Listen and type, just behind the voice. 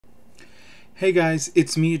Hey guys,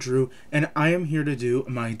 it's me, Drew, and I am here to do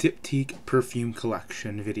my Diptyque Perfume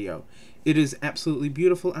Collection video. It is absolutely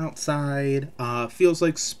beautiful outside, feels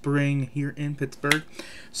like spring here in Pittsburgh,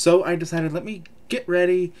 so I decided let me get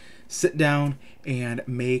ready, sit down, and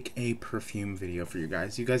make a perfume video for you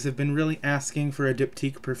guys. You guys have been really asking for a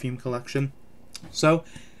Diptyque Perfume Collection, so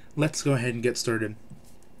let's go ahead and get started.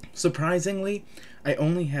 Surprisingly, I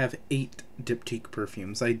only have 8 Diptyque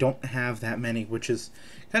perfumes. I don't have that many, which is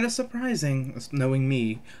kind of surprising, knowing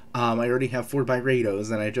me. I already have 4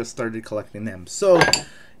 Byredos, and I just started collecting them. So,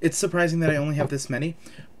 it's surprising that I only have this many,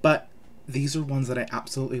 but these are ones that I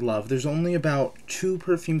absolutely love. There's only about 2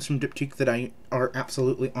 perfumes from Diptyque that are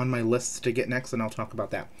absolutely on my list to get next, and I'll talk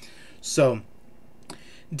about that. So,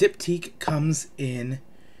 Diptyque comes in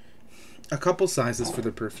a couple sizes for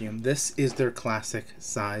the perfume. This is their classic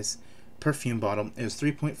size perfume bottle. It is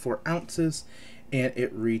 3.4 ounces and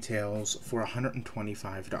it retails for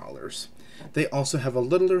 $125. They also have a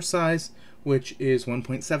littler size, which is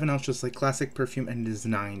 1.7 ounce, just like classic perfume, and it is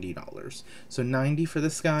 $90. So $90 for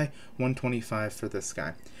this guy, $125 for this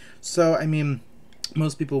guy. So, I mean,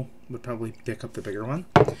 most people would probably pick up the bigger one.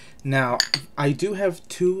 Now, I do have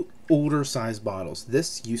 2 older size bottles.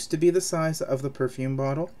 This used to be the size of the perfume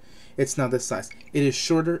bottle. It's now this size. It is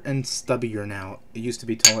shorter and stubbier now. It used to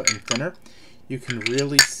be taller and thinner. You can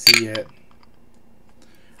really see it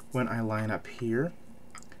when I line up here.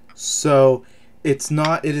 So it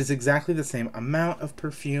is exactly the same amount of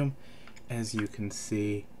perfume, as you can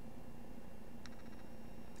see.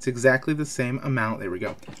 It's exactly the same amount, there we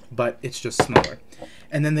go, but it's just smaller.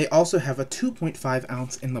 And then they also have a 2.5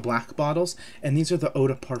 ounce in the black bottles, and these are the Eau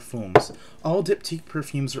de Parfums. All Diptyque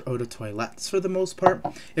perfumes are Eau de Toilettes for the most part,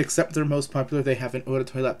 except their most popular, they have an Eau de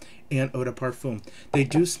Toilette and Eau de Parfum. They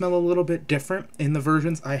do smell a little bit different in the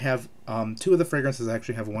versions. I have 2 of the fragrances, I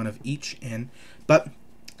actually have 1 of each in, but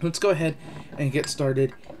let's go ahead and get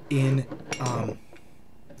started in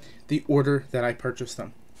the order that I purchased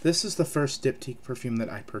them. This is the first Diptyque perfume that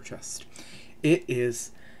I purchased. It is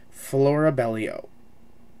Florabellio.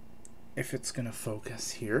 If it's going to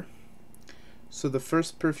focus here. So the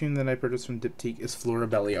first perfume that I purchased from Diptyque is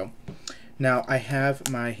Florabellio. Now I have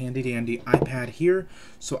my handy dandy iPad here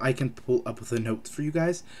so I can pull up the notes for you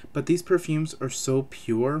guys. But these perfumes are so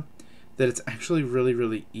pure that it's actually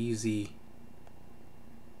really easy.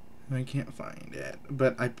 I can't find it,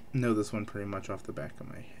 but I know this one pretty much off the back of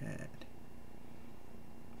my head.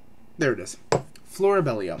 There it is.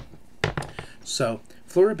 Florabellio. So,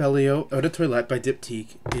 Florabellio Eau de Toilette by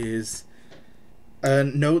Diptyque is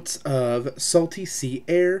notes of salty sea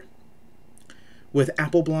air with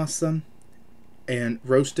apple blossom and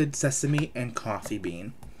roasted sesame and coffee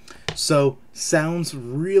bean. So, sounds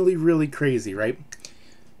really crazy, right?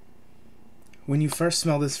 When you first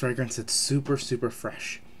smell this fragrance, it's super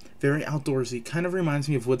fresh. Very outdoorsy. Kind of reminds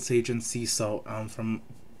me of Wood Sage and Sea Salt from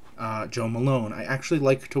Jo Malone. I actually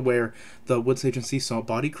like to wear the Wood Sage and Sea Salt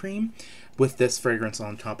body cream with this fragrance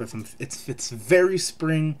on top. It's very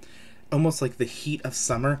spring, almost like the heat of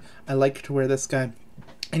summer. I like to wear this guy,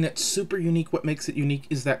 and it's super unique. What makes it unique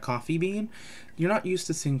is that coffee bean. You're not used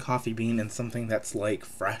to seeing coffee bean in something that's like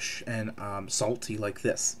fresh and salty like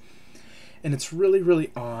this, and it's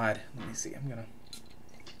really odd. Let me see. I'm gonna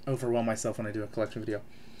overwhelm myself when I do a collection video,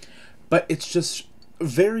 but it's just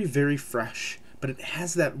very fresh. But it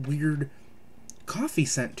has that weird coffee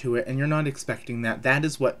scent to it, and you're not expecting that. That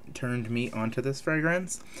is what turned me onto this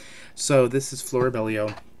fragrance. So this is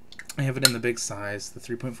Florabellio. I have it in the big size, the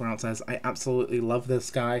 3.4 ounce size. I absolutely love this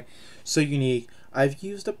guy. So unique. I've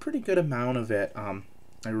used a pretty good amount of it.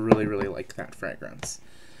 I really like that fragrance.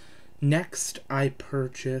 Next, I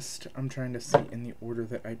purchased, I'm trying to see in the order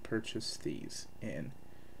that I purchased these in.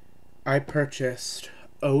 I purchased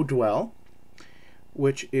Eau Duelle,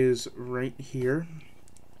 which is right here.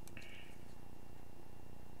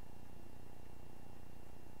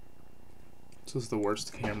 This is the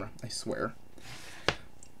worst camera, I swear.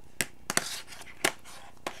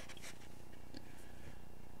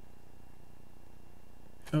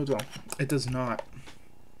 Eau Duelle. It does not.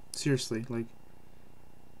 Seriously, like,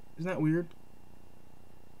 isn't that weird?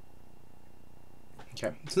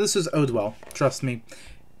 Okay, so this is Eau Duelle. Trust me.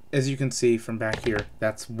 As you can see from back here,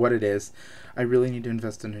 that's what it is. I really need to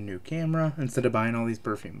invest in a new camera instead of buying all these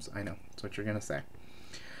perfumes. I know, that's what you're going to say.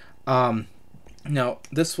 Now,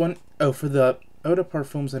 this one, for the Eau de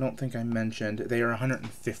Parfums, I don't think I mentioned, they are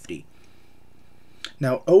 $150.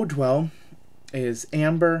 Now, Eau Duelle is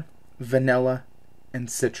amber, vanilla,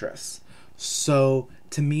 and citrus. So,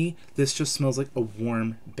 to me, this just smells like a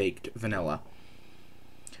warm baked vanilla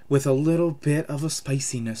with a little bit of a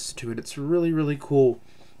spiciness to it. It's really cool.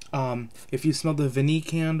 If you smell the Vanille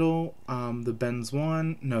candle, the Benz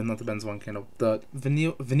one, no, not the Benz one candle, the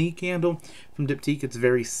Vanille candle from Diptyque, it's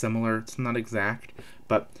very similar. It's not exact,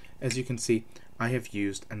 but as you can see, I have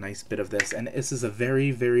used a nice bit of this, and this is a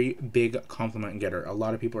very, very big compliment getter. A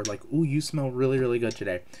lot of people are like, ooh, you smell really, really good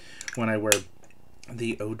today when I wear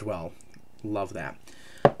the Eau Duelle. Love that.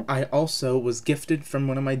 I also was gifted from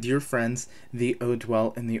one of my dear friends the Eau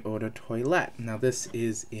Duelle and the Eau de Toilette. Now this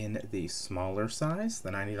is in the smaller size, the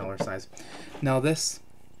 $90 size. Now this,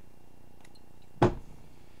 I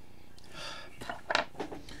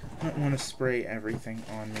don't want to spray everything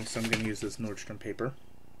on me, so I'm going to use this Nordstrom paper.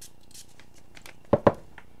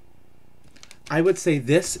 I would say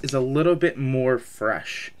this is a little bit more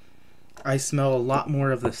fresh. I smell a lot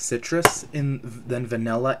more of the citrus than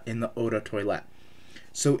vanilla in the Eau de Toilette.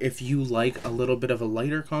 So if you like a little bit of a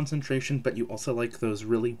lighter concentration, but you also like those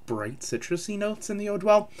really bright citrusy notes in the Eau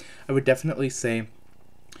Duelle, I would definitely say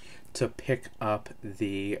to pick up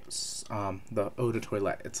the Eau de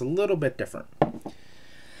Toilette. It's a little bit different.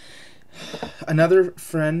 Another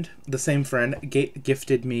friend, the same friend,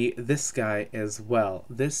 gifted me this guy as well.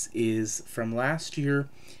 This is from last year.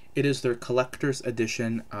 It is their collector's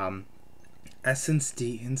edition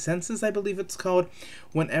Insensees, I believe it's called.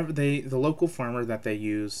 Whenever the local farmer that they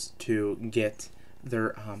use to get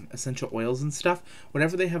their essential oils and stuff,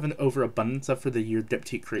 whenever they have an overabundance of for the year,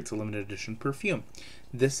 Diptyque creates a limited edition perfume.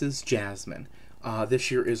 This is Jasmine.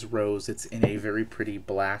 This year is Rose. It's in a very pretty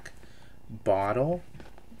black bottle,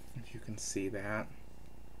 if you can see that.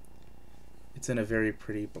 It's in a very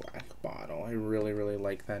pretty black bottle. I really, really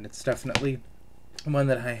like that. It's definitely one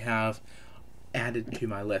that I have added to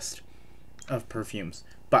my list of perfumes.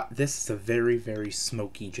 But this is a very, very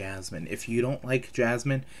smoky jasmine. If you don't like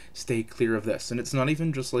jasmine, stay clear of this. And it's not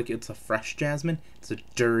even just like it's a fresh jasmine. It's a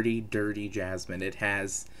dirty, dirty jasmine. It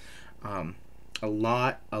has a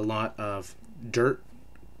lot of dirt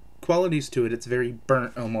qualities to it. It's very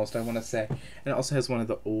burnt almost, I want to say. And it also has one of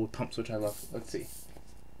the old pumps, which I love. Let's see.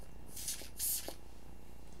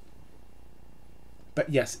 But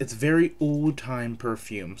yes, it's very old-time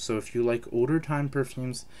perfume. So if you like older-time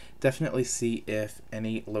perfumes, definitely see if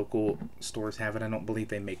any local stores have it. I don't believe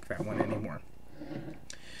they make that one anymore.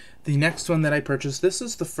 The next one that I purchased, this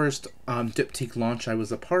is the first Diptyque launch I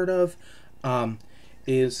was a part of,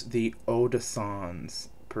 is the Eau de Sens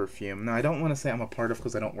perfume. Now, I don't want to say I'm a part of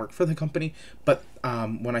because I don't work for the company, but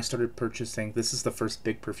when I started purchasing, this is the first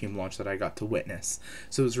big perfume launch that I got to witness.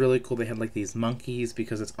 So it was really cool. They had like these monkeys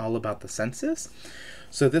because it's all about the senses.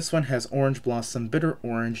 So this one has orange blossom, bitter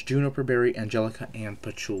orange, juniper berry, angelica, and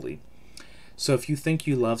patchouli. So if you think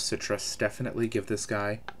you love citrus, definitely give this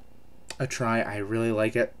guy a try. I really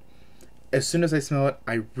like it. As soon as I smell it,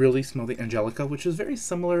 I really smell the angelica, which is very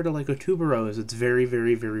similar to like a tuberose. It's very,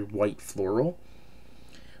 very, very white floral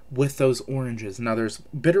with those oranges. Now there's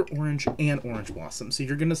bitter orange and orange blossom. So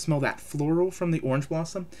you're going to smell that floral from the orange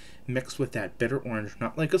blossom mixed with that bitter orange,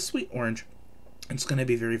 not like a sweet orange. It's going to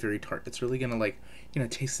be very, very tart. It's really going to like, you know,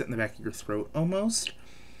 taste it in the back of your throat almost.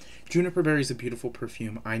 Juniper berry is a beautiful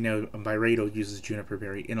perfume. I know Byredo uses juniper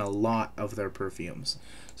berry in a lot of their perfumes.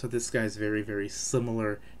 So this guy's very, very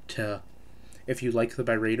similar to, if you like the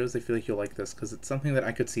Byredos, I feel like you'll like this because it's something that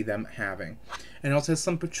I could see them having. And it also has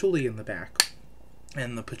some patchouli in the back.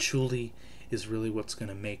 And the patchouli is really what's going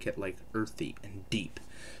to make it like earthy and deep.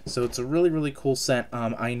 So it's a really, really cool scent.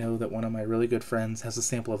 I know that one of my really good friends has a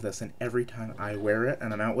sample of this, and every time I wear it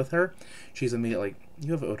and I'm out with her, she's immediately like,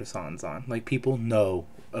 you have Eau de Sens on. Like, people know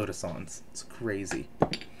Eau de Sens. It's crazy.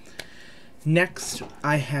 Next,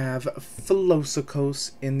 I have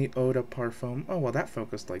Philosykos in the Eau de Parfum. Oh, well, that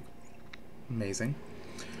focused like amazing.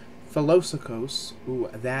 Philosykos, ooh,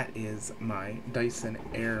 that is my Dyson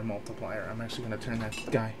air multiplier. I'm actually going to turn that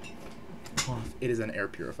guy off. It is an air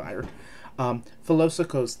purifier.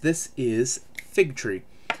 Philosykos, this is fig tree.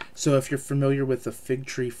 So if you're familiar with the fig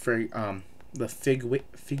tree, the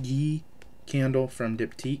figgy candle from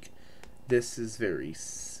Diptyque, this is very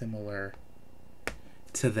similar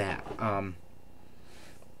to that.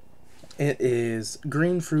 It is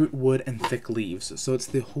green fruit, wood, and thick leaves. So it's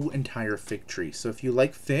the whole entire fig tree. So if you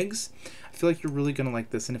like figs, I feel like you're really going to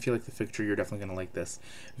like this. And if you like the fig tree, you're definitely going to like this.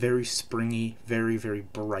 Very springy, very, very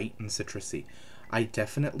bright and citrusy. I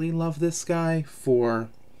definitely love this guy for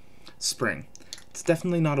spring. It's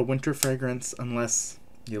definitely not a winter fragrance unless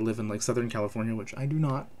you live in like Southern California, which I do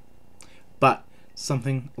not. But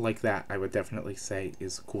something like that I would definitely say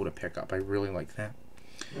is cool to pick up. I really like that.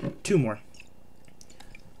 Two more.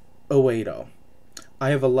 Oyedo.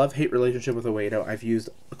 I have a love-hate relationship with Oyedo. I've used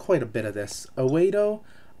quite a bit of this. Oyedo,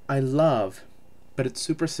 I love, but it's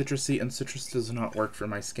super citrusy, and citrus does not work for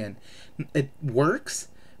my skin. It works,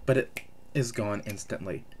 but it is gone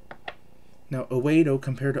instantly. Now, Oyedo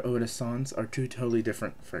compared to Eau de Sens are two totally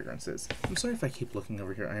different fragrances. I'm sorry if I keep looking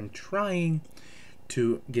over here. I am trying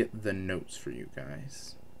to get the notes for you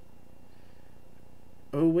guys.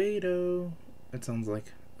 Oyedo. It sounds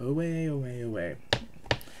like away, away, away.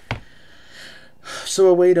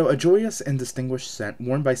 So Oyedo, a joyous and distinguished scent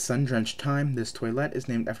worn by sun-drenched time, this toilette is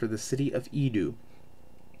named after the city of Edo.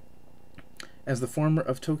 As the former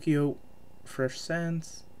of Tokyo fresh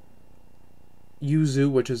scents,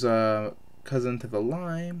 yuzu, which is a cousin to the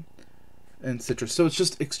lime, and citrus. So it's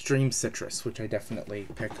just extreme citrus, which I definitely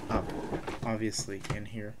pick up, obviously, in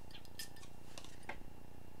here.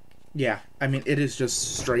 Yeah, I mean, it is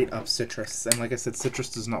just straight up citrus. And like I said, citrus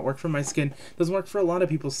does not work for my skin. Doesn't work for a lot of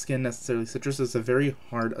people's skin necessarily. Citrus is a very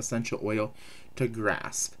hard essential oil to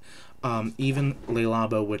grasp. Even Le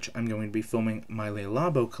Labo, which I'm going to be filming my Le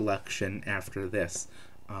Labo collection after this.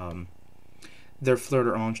 Their Fleur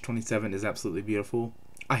d'Orange 27 is absolutely beautiful.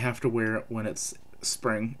 I have to wear it when it's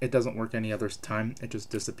spring. It doesn't work any other time. It just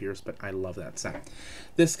disappears, but I love that scent.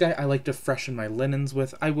 This guy I like to freshen my linens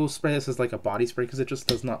with. I will spray this as like a body spray because it just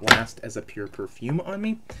does not last as a pure perfume on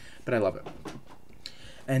me, but I love it.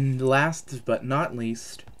 And last but not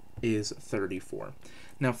least is 34.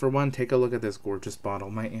 Now for one, take a look at this gorgeous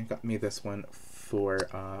bottle. My aunt got me this one for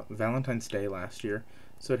Valentine's Day last year.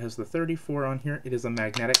 So it has the 34 on here. It is a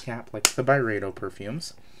magnetic cap like the Byredo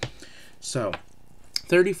perfumes. So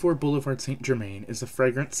 34 Boulevard Saint Germain is a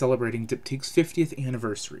fragrance celebrating Diptyque's 50th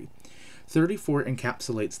anniversary. 34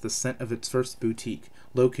 encapsulates the scent of its first boutique,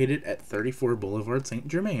 located at 34 Boulevard Saint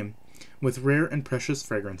Germain, with rare and precious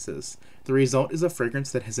fragrances. The result is a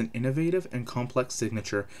fragrance that has an innovative and complex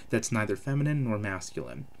signature that's neither feminine nor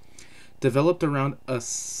masculine. Developed around a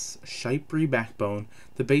chypre backbone,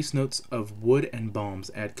 the base notes of wood and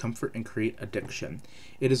balms add comfort and create addiction.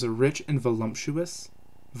 It is a rich and voluptuous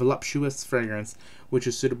fragrance which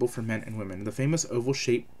is suitable for men and women. The famous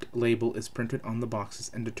oval-shaped label is printed on the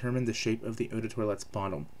boxes and determine the shape of the eau de toilette's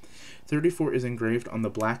bottle. 34 is engraved on the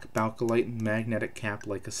black bakelite magnetic cap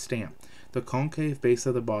like a stamp. The concave base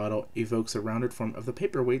of the bottle evokes a rounded form of the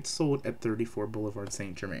paperweight sold at 34 Boulevard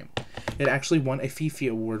Saint Germain. It actually won a Fifi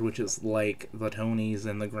Award, which is like the Tonys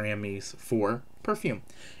and the Grammys for perfume,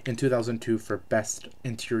 in 2002 for Best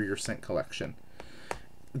Interior Scent Collection.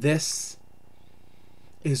 This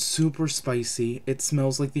is super spicy. It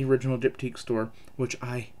smells like the original Diptyque store, which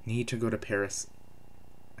I need to go to Paris.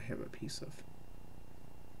 I have a piece of...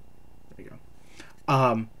 There you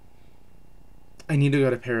go. I need to go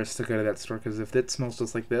to Paris to go to that store, because if it smells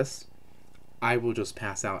just like this, I will just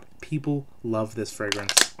pass out. People love this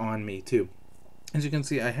fragrance on me, too. As you can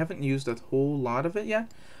see, I haven't used a whole lot of it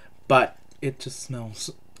yet, but it just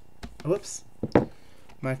smells... Whoops.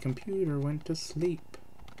 My computer went to sleep.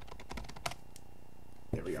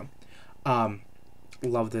 There we go.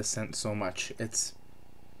 Love this scent so much. It's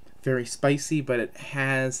very spicy, but it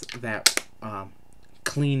has that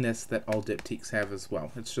cleanness that all Diptyques have as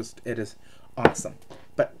well. It is awesome.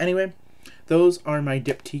 But anyway, those are my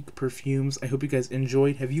Diptyque perfumes. I hope you guys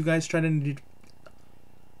enjoyed. Have you guys tried any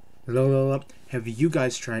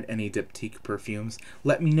Diptyque perfumes?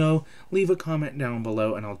 Let me know. Leave a comment down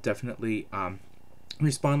below, and I'll definitely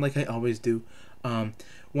respond like I always do.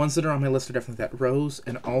 Ones that are on my list are definitely that rose,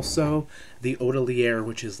 and also the Eau de Lier,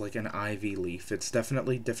 which is like an ivy leaf. It's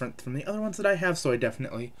definitely different from the other ones that I have, so I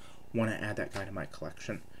definitely want to add that guy to my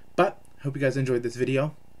collection. But, hope you guys enjoyed this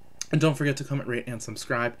video. And don't forget to comment, rate, and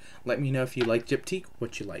subscribe. Let me know if you like Diptyque,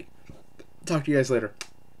 what you like. Talk to you guys later.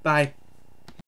 Bye.